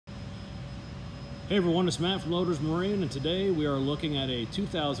Hey everyone, it's Matt from Lodder Marine, and today we are looking at a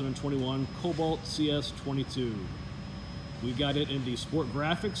 2021 Cobalt CS22. We got it in the sport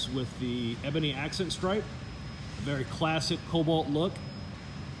graphics with the ebony accent stripe, a very classic Cobalt look.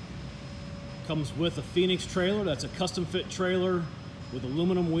 Comes with a Phoenix trailer, that's a custom fit trailer with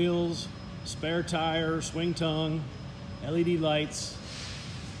aluminum wheels, spare tire, swing tongue, LED lights,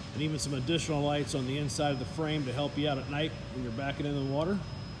 and even some additional lights on the inside of the frame to help you out at night when you're backing into the water.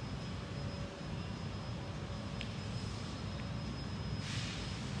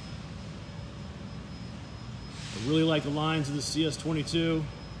 I really like the lines of the CS22,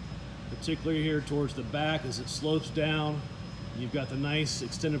 particularly here towards the back as it slopes down. You've got the nice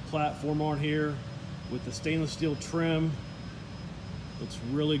extended platform on here with the stainless steel trim. Looks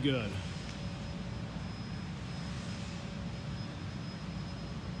really good.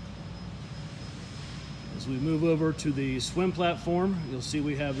 As we move over to the swim platform, you'll see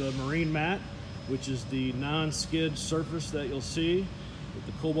we have the Marine mat, which is the non-skid surface that you'll see with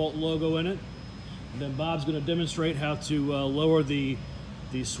the Cobalt logo in it. And then Bob's going to demonstrate how to lower the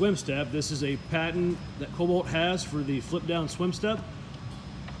swim step. This is a patent that Cobalt has for the flip down swim step.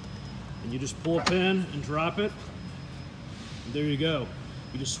 And you just pull a pin and drop it. And there you go.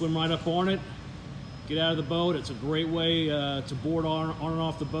 You just swim right up on it, get out of the boat. It's a great way to board on and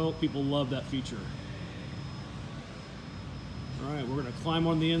off the boat. People love that feature. All right, we're going to climb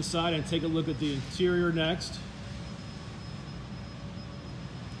on the inside and take a look at the interior next.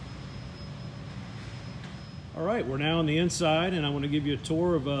 All right, we're now on the inside, and I want to give you a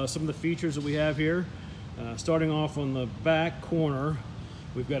tour of some of the features that we have here. Starting off on the back corner,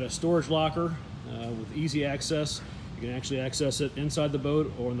 we've got a storage locker with easy access. You can actually access it inside the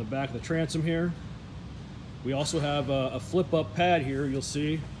boat or in the back of the transom here. We also have a flip-up pad here, you'll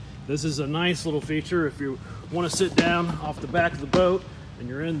see. This is a nice little feature if you want to sit down off the back of the boat and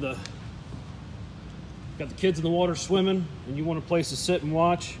you're got the kids in the water swimming and you want a place to sit and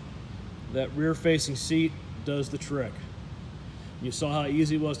watch. That rear-facing seat does the trick. You saw how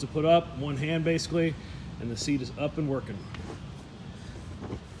easy it was to put up, one hand basically, and the seat is up and working.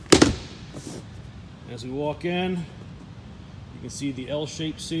 As we walk in, you can see the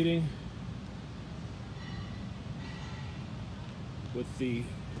L-shaped seating with the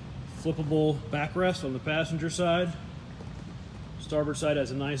flippable backrest on the passenger side. Starboard side has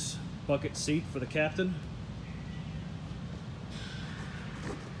a nice bucket seat for the captain.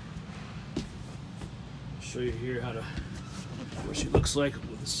 Show you here what she looks like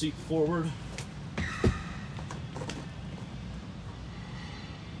with the seat forward.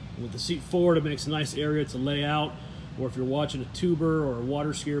 With the seat forward, it makes a nice area to lay out, or if you're watching a tuber or a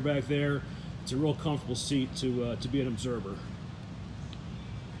water skier back there, it's a real comfortable seat to be an observer.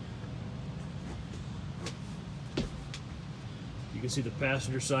 You can see the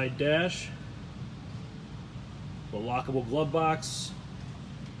passenger side dash, the lockable glove box,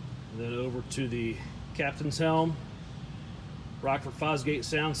 and then over to the captain's helm, Rockford Fosgate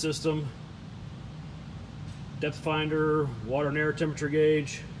sound system, depth finder, water and air temperature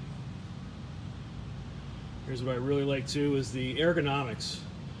gauge. Here's what I really like too is the ergonomics.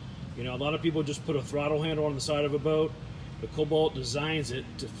 You know, a lot of people just put a throttle handle on the side of a boat, but Cobalt designs it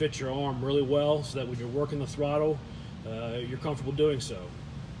to fit your arm really well so that when you're working the throttle, you're comfortable doing so.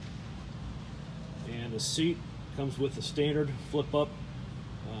 And the seat comes with the standard flip up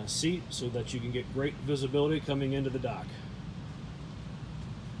seat so that you can get great visibility coming into the dock.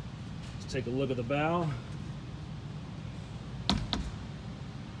 Let's take a look at the bow.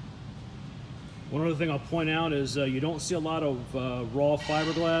 One other thing I'll point out is you don't see a lot of raw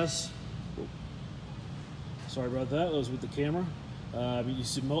fiberglass. Sorry about that, that was with the camera. You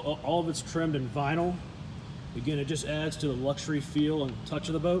see all of it's trimmed in vinyl. Again, it just adds to the luxury feel and touch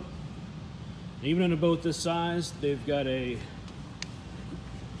of the boat. And even in a boat this size, they've got a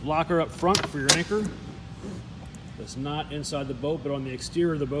locker up front for your anchor. That's not inside the boat, but on the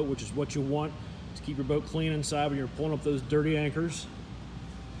exterior of the boat, which is what you want to keep your boat clean inside when you're pulling up those dirty anchors.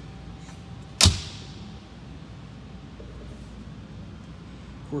 Of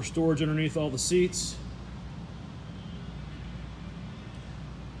course, storage underneath all the seats.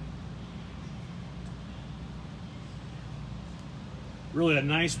 Really a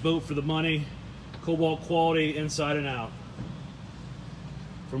nice boat for the money. Cobalt quality inside and out.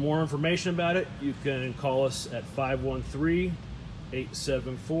 For more information about it, you can call us at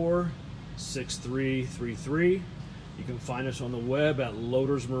 513-874-6333. You can find us on the web at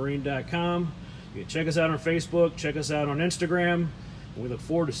loddersmarine.com. You can check us out on Facebook, check us out on Instagram, and we look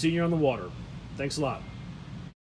forward to seeing you on the water. Thanks a lot.